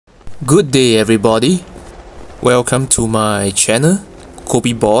Good day everybody, welcome to my channel,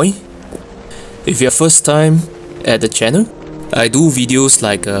 KOPI Boy. If you're first time at the channel, I do videos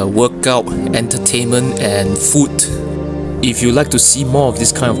like workout, entertainment and food. If you like to see more of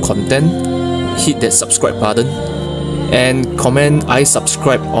this kind of content, hit that subscribe button and comment I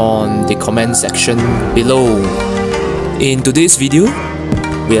subscribe on the comment section below. In today's video,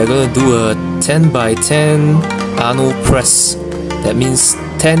 we are gonna do a 10 by 10 Arnold press. That means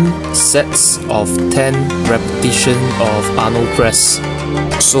 10 sets of 10 repetition of Arnold press.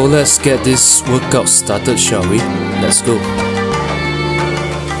 So let's get this workout started, shall we? Let's go.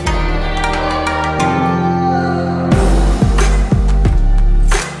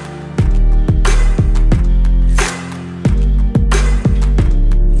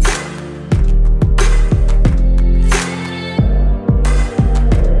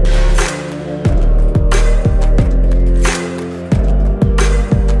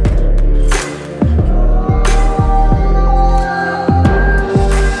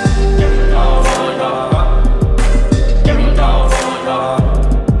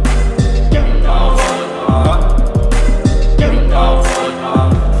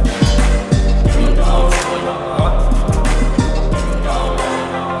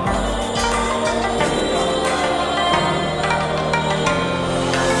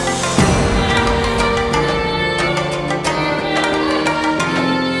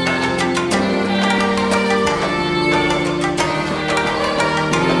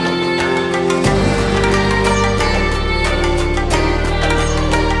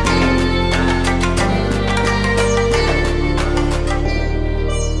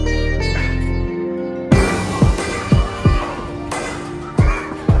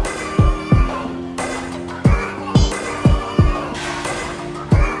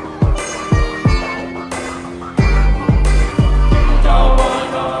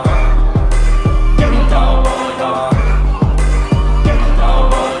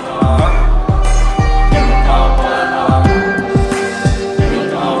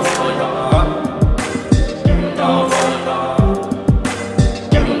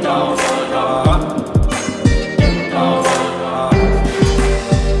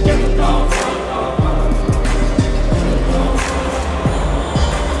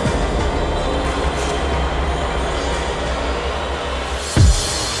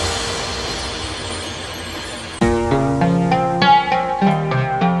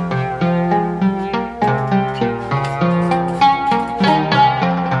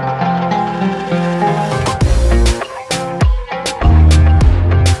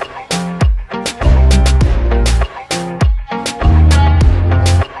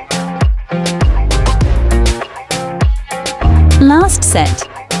 Last set.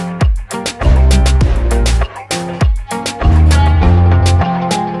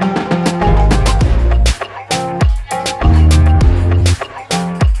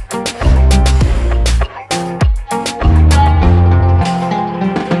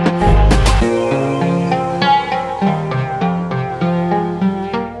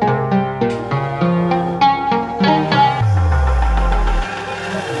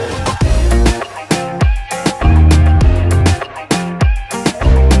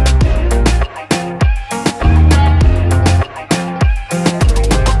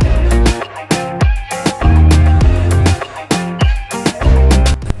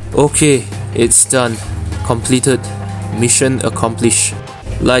 Okay, it's done. Completed. Mission accomplished.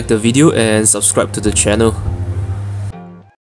 Like the video and subscribe to the channel.